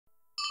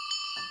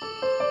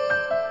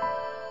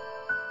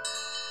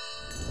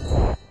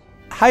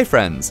Hi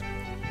friends!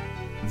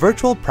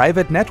 Virtual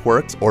private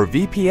networks, or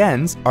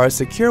VPNs, are a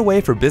secure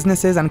way for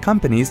businesses and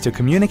companies to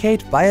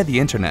communicate via the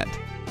internet.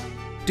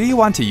 Do you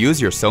want to use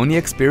your Sony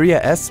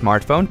Xperia S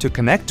smartphone to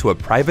connect to a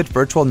private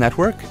virtual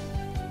network?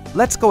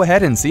 Let's go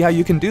ahead and see how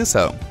you can do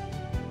so.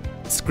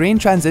 Screen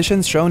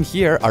transitions shown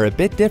here are a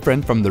bit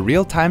different from the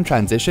real-time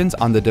transitions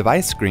on the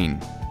device screen.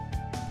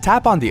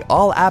 Tap on the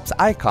All Apps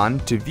icon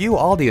to view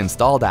all the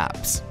installed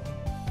apps.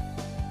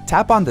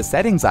 Tap on the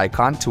Settings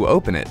icon to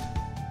open it.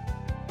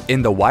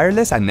 In the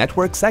Wireless and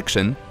Network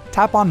section,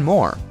 tap on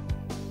More.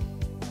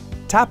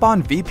 Tap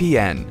on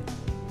VPN.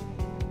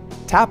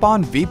 Tap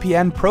on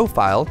VPN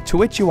profile to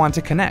which you want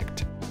to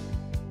connect.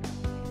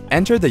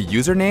 Enter the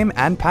username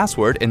and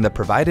password in the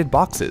provided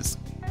boxes.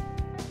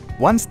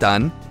 Once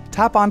done,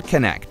 tap on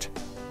Connect.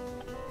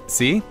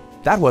 See?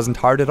 That wasn't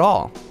hard at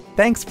all.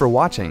 Thanks for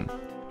watching.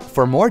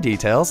 For more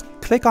details,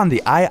 click on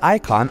the eye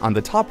icon on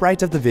the top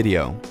right of the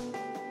video.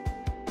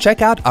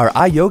 Check out our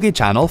iYogi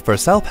channel for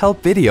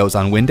self-help videos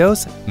on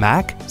Windows,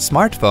 Mac,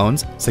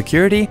 smartphones,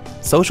 security,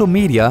 social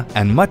media,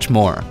 and much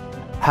more.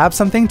 Have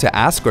something to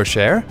ask or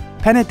share?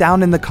 Pen it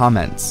down in the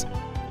comments.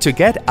 To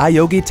get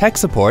iYogi tech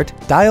support,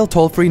 dial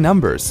toll-free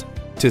numbers.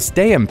 To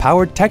stay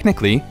empowered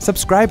technically,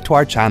 subscribe to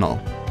our channel.